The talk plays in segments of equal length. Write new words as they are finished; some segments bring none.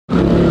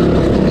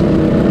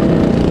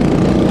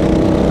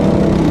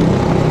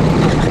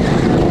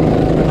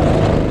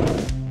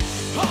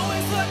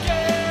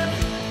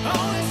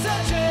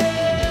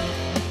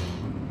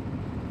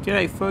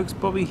G'day folks,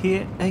 Bobby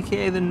here,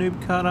 aka the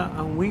TheNoobKarter,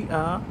 and we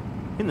are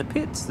in the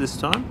pits this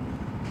time.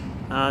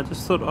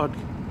 Just thought I'd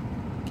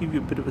give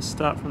you a bit of a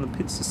start from the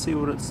pits to see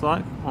what it's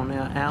like on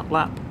our out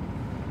lap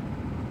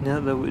now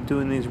that we're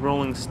doing these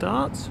rolling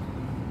starts.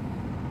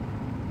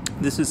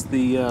 This is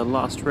the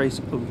last race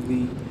of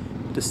the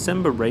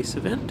December race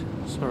event.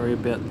 Sorry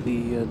about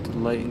the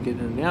delay in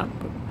getting it out,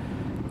 but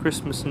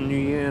Christmas and New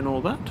Year and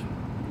all that.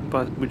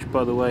 Which,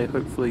 by the way,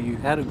 hopefully you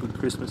had a good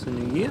Christmas and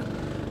New Year.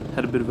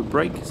 Had a bit of a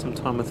break, some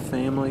time with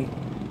family.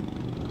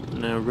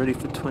 Now ready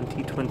for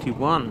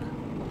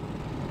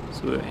 2021.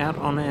 So we're out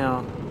on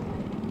our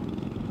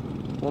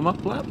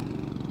warm-up lap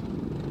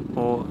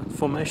or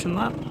formation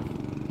lap.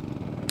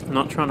 I'm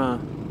not trying to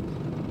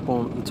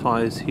warm up the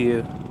tyres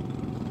here,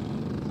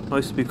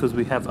 mostly because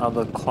we have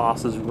other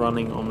classes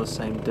running on the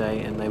same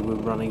day and they were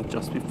running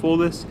just before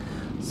this,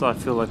 so I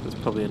feel like there's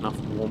probably enough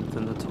warmth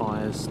in the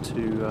tyres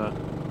to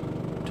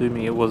do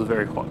me. It was a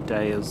very hot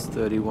day, it was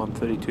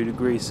 31-32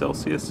 degrees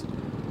Celsius,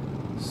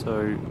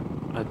 so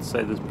I'd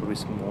say there's probably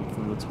some warmth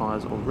in the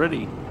tyres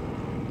already.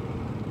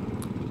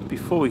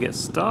 Before we get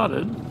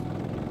started,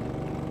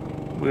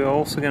 we're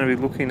also going to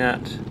be looking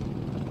at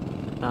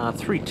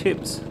 3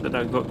 tips that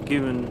I got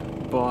given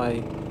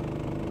by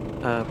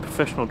a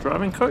professional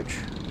driving coach,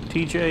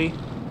 TJ,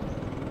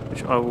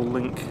 which I will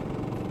link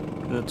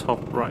in the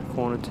top right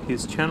corner to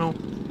his channel.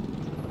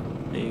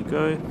 There you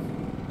go.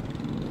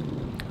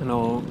 And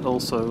I'll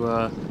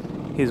also,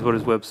 here's what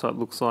his website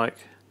looks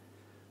like.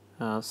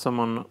 A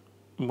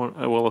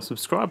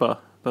subscriber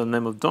by the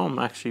name of Dom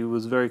actually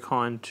was very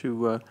kind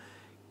to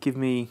give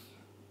me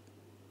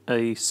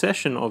a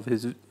session of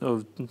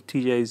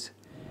TJ's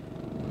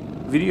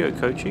video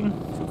coaching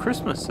for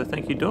Christmas. So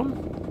thank you, Dom.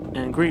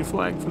 And green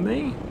flag for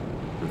me.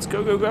 Let's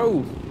go, go,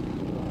 go.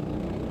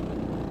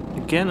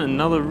 Again,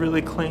 another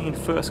really clean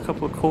first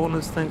couple of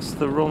corners thanks to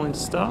the rolling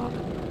start.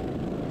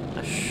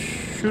 I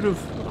could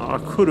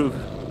have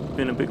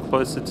been a bit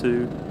closer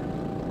to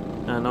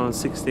no one's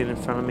 16 in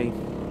front of me,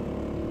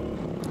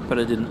 but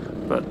I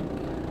didn't. But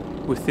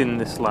within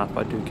this lap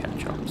I do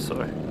catch up,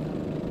 so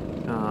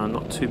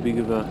not too big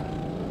of a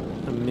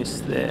miss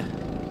there.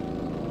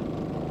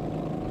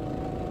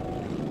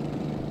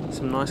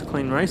 Some nice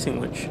clean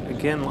racing, which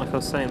again, like I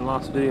was saying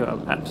last video, I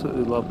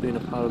absolutely love being a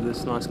part of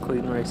this nice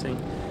clean racing.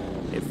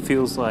 It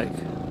feels like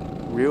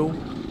real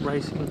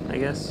racing, I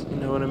guess, you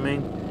know what I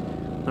mean?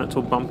 When it's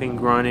all bumping,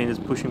 grinding, is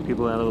pushing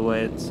people out of the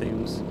way, it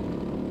seems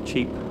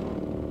cheap.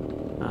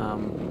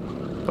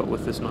 But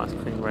with this nice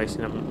clean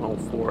racing, I'm all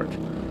for it.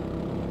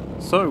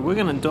 So we're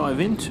going to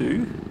dive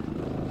into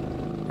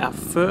our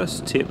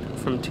first tip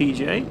from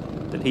TJ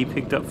that he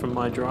picked up from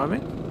my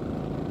driving.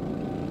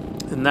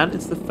 And that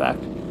is the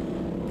fact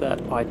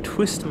that I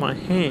twist my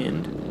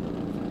hand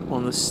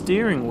on the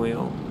steering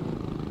wheel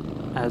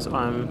as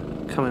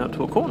I'm coming up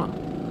to a corner.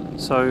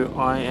 So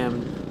I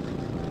am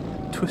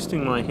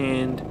twisting my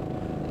hand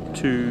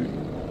to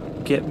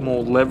get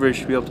more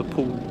leverage to be able to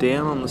pull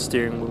down on the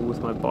steering wheel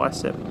with my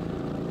bicep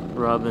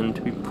rather than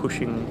to be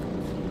pushing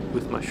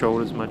with my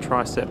shoulders, my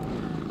tricep.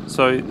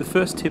 So the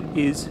first tip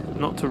is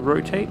not to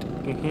rotate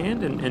your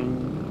hand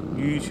and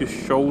use your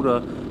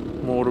shoulder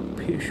more to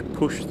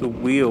push the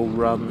wheel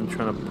rather than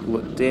trying to pull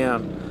it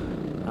down.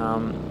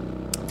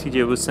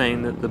 TJ was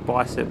saying that the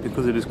bicep,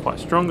 because it is quite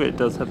stronger, it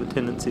does have a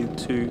tendency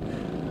to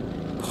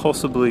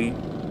possibly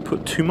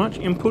put too much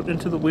input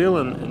into the wheel,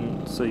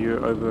 and so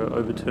you're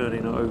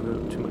overturning or over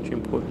too much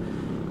input,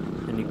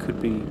 and you could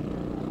be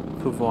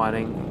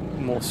providing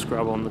more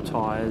scrub on the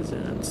tires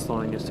and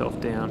slowing yourself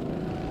down.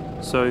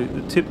 So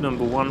the tip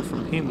number 1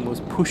 from him was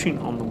pushing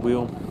on the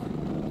wheel,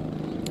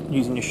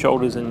 using your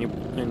shoulders and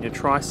your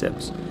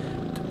triceps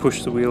to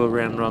push the wheel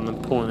around rather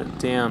than pulling it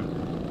down.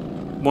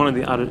 One of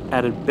the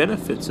added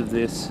benefits of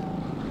this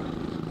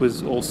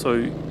was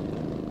also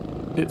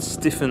it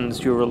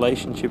stiffens your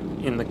relationship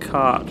in the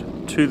kart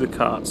to the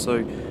kart.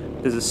 So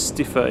there's a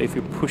stiffer, if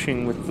you're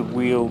pushing with the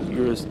wheel,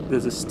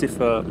 there's a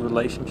stiffer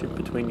relationship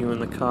between you and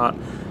the kart,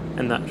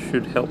 and that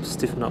should help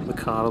stiffen up the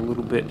kart a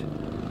little bit,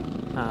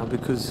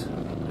 because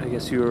I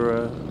guess you're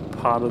a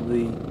part of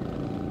the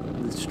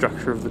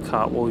structure of the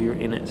kart while you're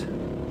in it.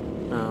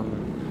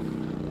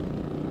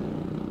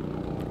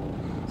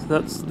 So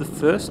that's the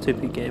first tip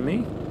he gave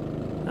me,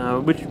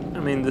 which, I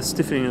mean, the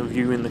stiffening of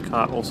you in the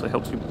kart also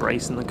helps you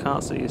brace in the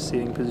kart, so your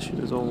seating position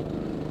is all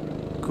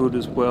good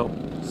as well.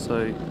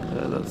 So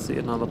that's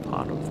another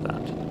part of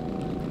that.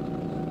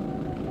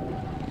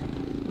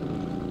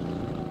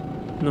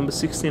 Number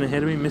 16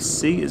 ahead of me, Miss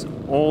C, is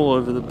all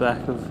over the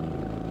back of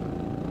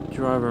the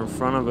driver in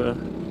front of her.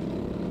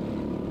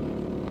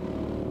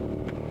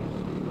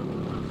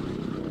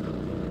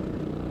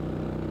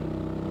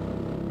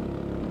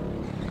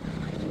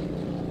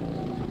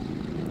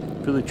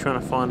 Really trying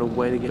to find a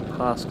way to get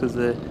past because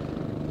they're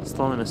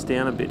slowing us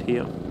down a bit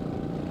here.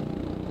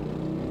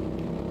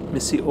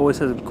 Missy always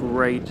has a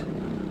great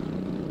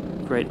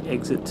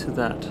exit to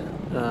that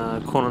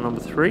corner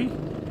number 3,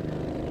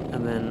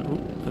 and then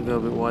I'll go a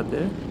bit wide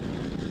there.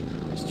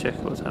 Just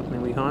check what's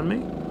happening behind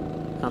me.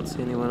 Can't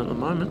see anyone at the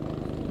moment.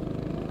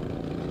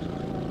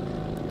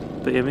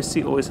 But yeah,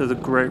 Misty always has a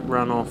great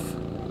run off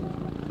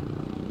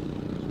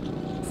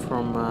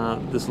from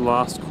this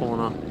last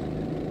corner.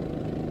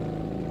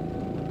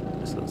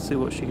 So let's see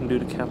what she can do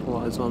to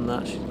capitalize on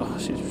that.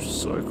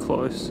 She's so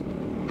close.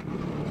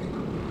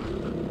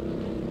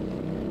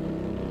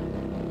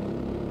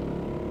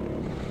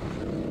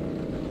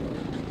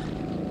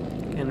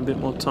 Getting a bit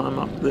more time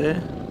up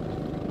there.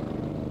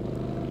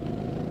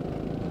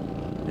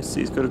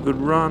 Misty's got a good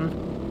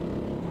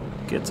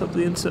run. Gets up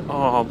the inside.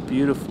 Oh,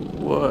 beautiful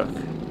work.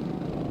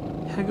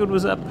 How good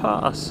was that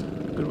pass?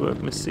 Good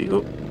work, Misty.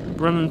 Oh,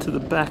 running to the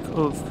back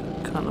of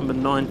car number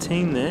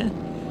 19 there.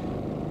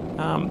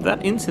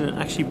 That incident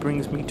actually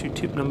brings me to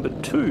tip number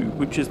 2,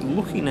 which is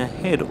looking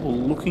ahead or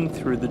looking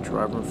through the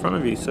driver in front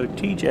of you. So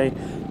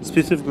TJ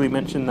specifically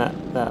mentioned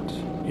that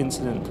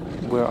incident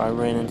where I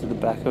ran into the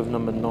back of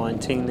number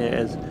 19 there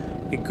as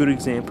a good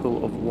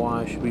example of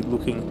why I should be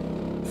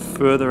looking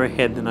further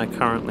ahead than I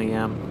currently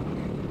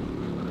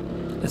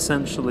am.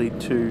 Essentially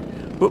to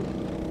whoop,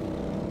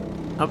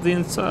 up the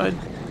inside,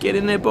 get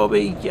in there,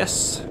 Bobby.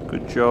 Yes,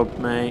 good job,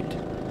 mate.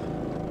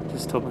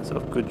 Just told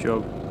myself, good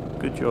job,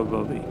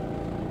 Bobby.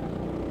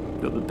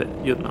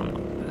 You're not the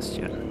best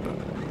yet, but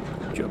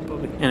good job,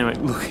 Bobby. Anyway,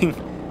 looking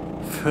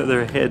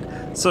further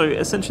ahead. So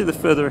essentially, the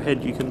further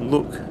ahead you can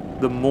look,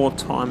 the more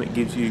time it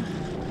gives you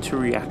to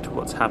react to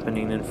what's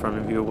happening in front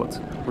of you, or what's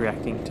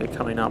reacting to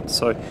coming up.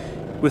 So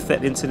with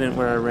that incident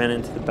where I ran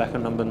into the back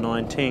of number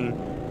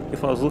 19,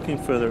 if I was looking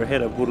further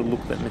ahead, I would have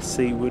looked that Miss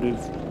C was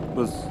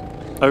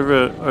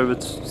over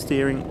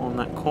steering on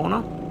that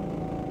corner.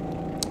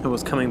 It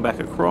was coming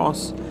back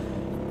across,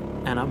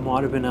 and I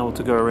might have been able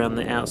to go around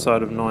the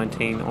outside of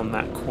 19 on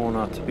that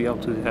corner to be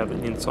able to have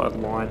an inside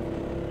line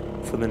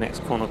for the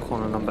next corner,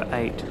 corner number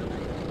 8.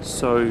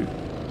 So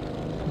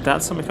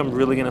that's something I'm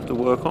really going to have to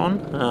work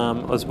on,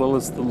 as well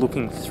as the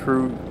looking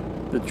through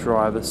the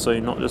driver. So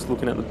you're not just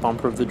looking at the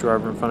bumper of the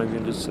driver in front of you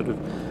and just sort of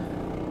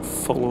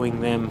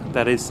following them.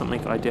 That is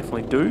something I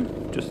definitely do,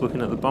 just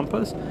looking at the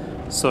bumpers.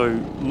 So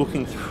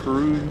looking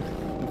through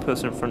the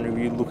person in front of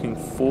you, looking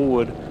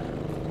forward,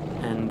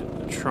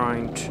 and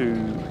trying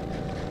to,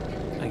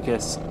 I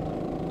guess,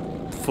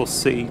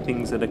 foresee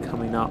things that are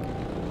coming up.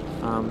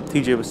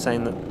 TJ was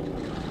saying that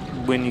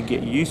when you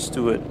get used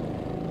to it,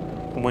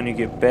 and when you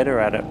get better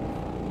at it,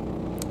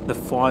 the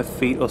 5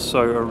 feet or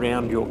so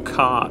around your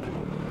kart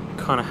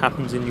kind of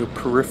happens in your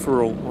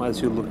peripheral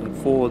as you're looking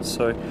forward.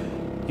 So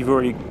you've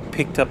already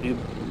picked up your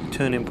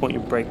turn-in point,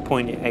 your brake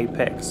point, your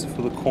apex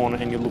for the corner,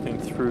 and you're looking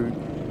through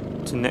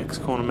to next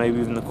corner, maybe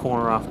even the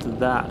corner after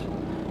that.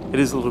 It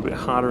is a little bit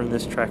harder in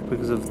this track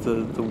because of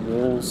the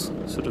walls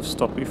sort of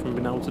stop you from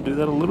being able to do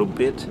that a little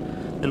bit.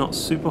 They're not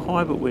super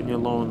high, but when you're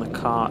low on the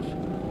kart,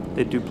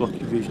 they do block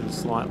your vision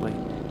slightly.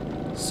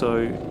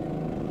 So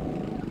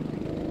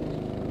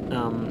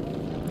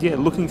yeah,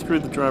 looking through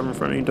the driver in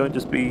front of you, don't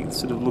just be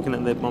sort of looking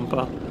at their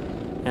bumper,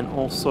 and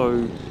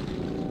also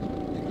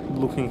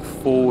looking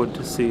forward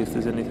to see if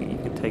there's anything you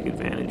can take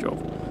advantage of.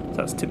 So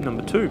that's tip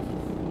number 2.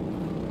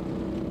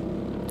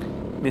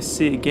 Miss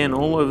C again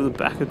all over the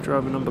back of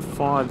driver number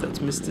 5. That's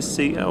Mr.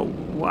 CL.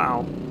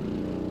 Wow.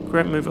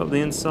 Great move up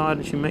the inside,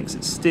 and she makes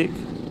it stick.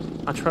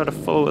 I try to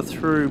follow her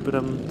through, but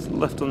I'm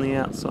left on the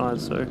outside,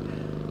 so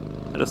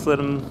I just let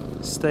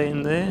him stay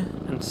in there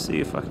and see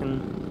if I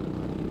can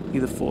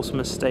either force a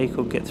mistake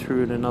or get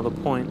through at another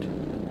point.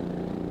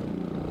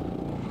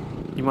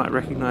 You might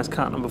recognise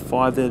kart number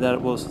 5 there, that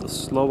it was the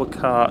slower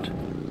kart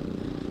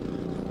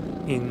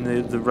in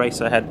the race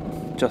I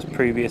had just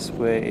previous,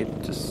 where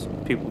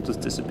people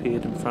just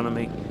disappeared in front of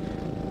me.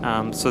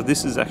 So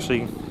this is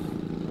actually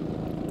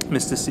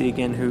Mr. C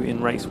again, who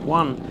in race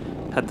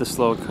 1 had the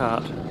slower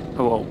kart,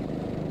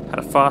 had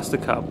a faster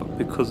kart, but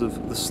because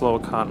of the slower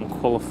kart in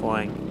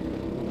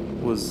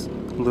qualifying was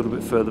a little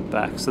bit further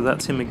back. So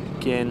that's him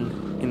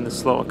again in the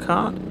slower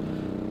kart.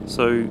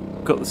 So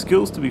got the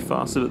skills to be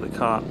faster, but the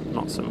kart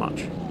not so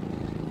much.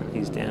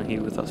 He's down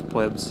here with us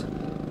plebs.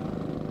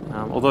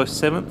 Although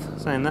 7th,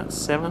 saying that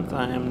 7th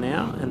I am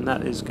now, and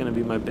that is going to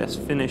be my best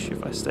finish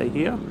if I stay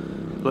here.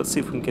 Let's see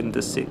if we can get into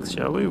 6th,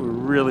 shall we? We're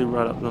really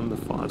right up number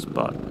 5's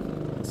butt.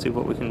 Let's see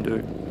what we can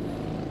do.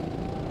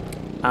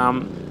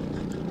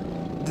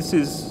 This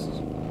is,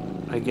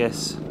 I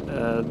guess,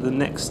 the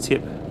next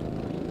tip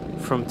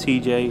from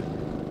TJ,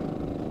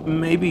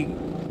 maybe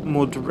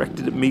more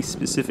directed at me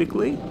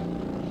specifically,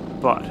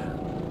 but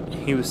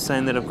he was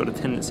saying that I've got a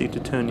tendency to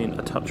turn in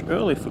a touch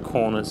early for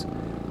corners.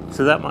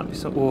 So that might be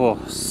so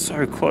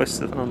close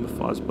to the number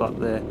 5's butt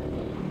there.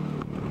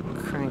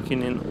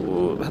 Cranking in.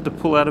 Oh, I had to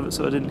pull out of it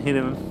so I didn't hit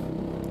him.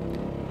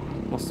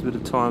 Lost a bit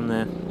of time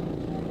there.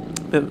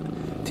 But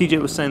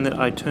TJ was saying that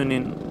I turn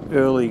in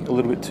early, a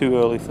little bit too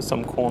early for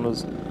some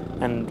corners,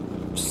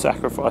 and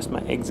sacrificed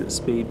my exit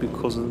speed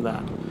because of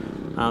that.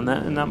 And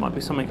that might be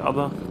something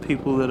other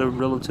people that are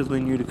relatively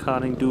new to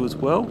karting do as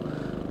well.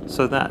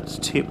 So that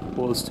tip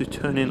was to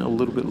turn in a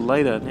little bit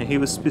later. Now he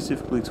was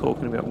specifically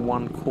talking about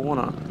one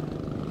corner,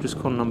 just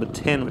corner number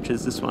 10, which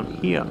is this one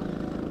here,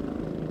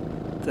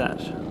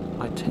 that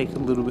I take a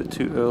little bit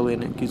too early,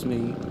 and it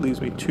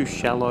leaves me too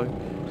shallow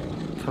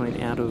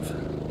coming out of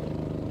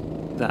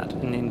that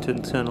and into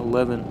turn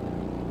 11.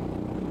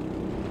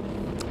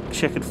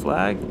 Checkered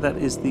flag, that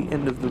is the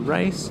end of the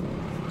race.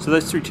 So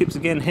those 3 tips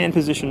again: hand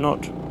position,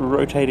 not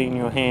rotating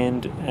your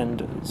hand,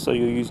 and so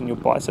you're using your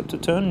bicep to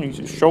turn, use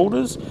your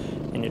shoulders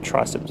and your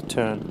tricep to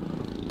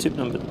turn. Tip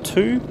number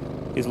 2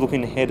 is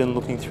looking ahead and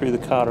looking through the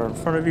karter in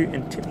front of you,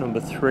 and tip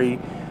number 3,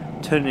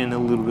 turn in a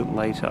little bit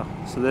later.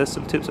 So there's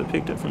some tips I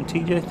picked up from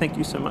TJ. Thank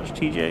you so much,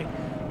 TJ,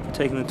 for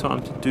taking the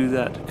time to do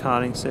that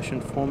karting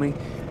session for me.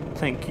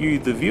 Thank you,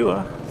 the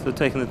viewer, for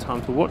taking the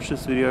time to watch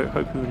this video.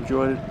 Hope you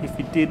enjoyed it. If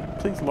you did,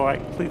 please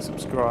like, please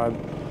subscribe,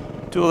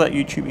 do all that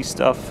YouTubey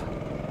stuff.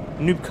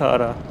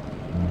 TheNoobKarter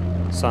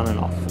signing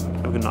off.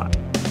 Have a good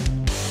night.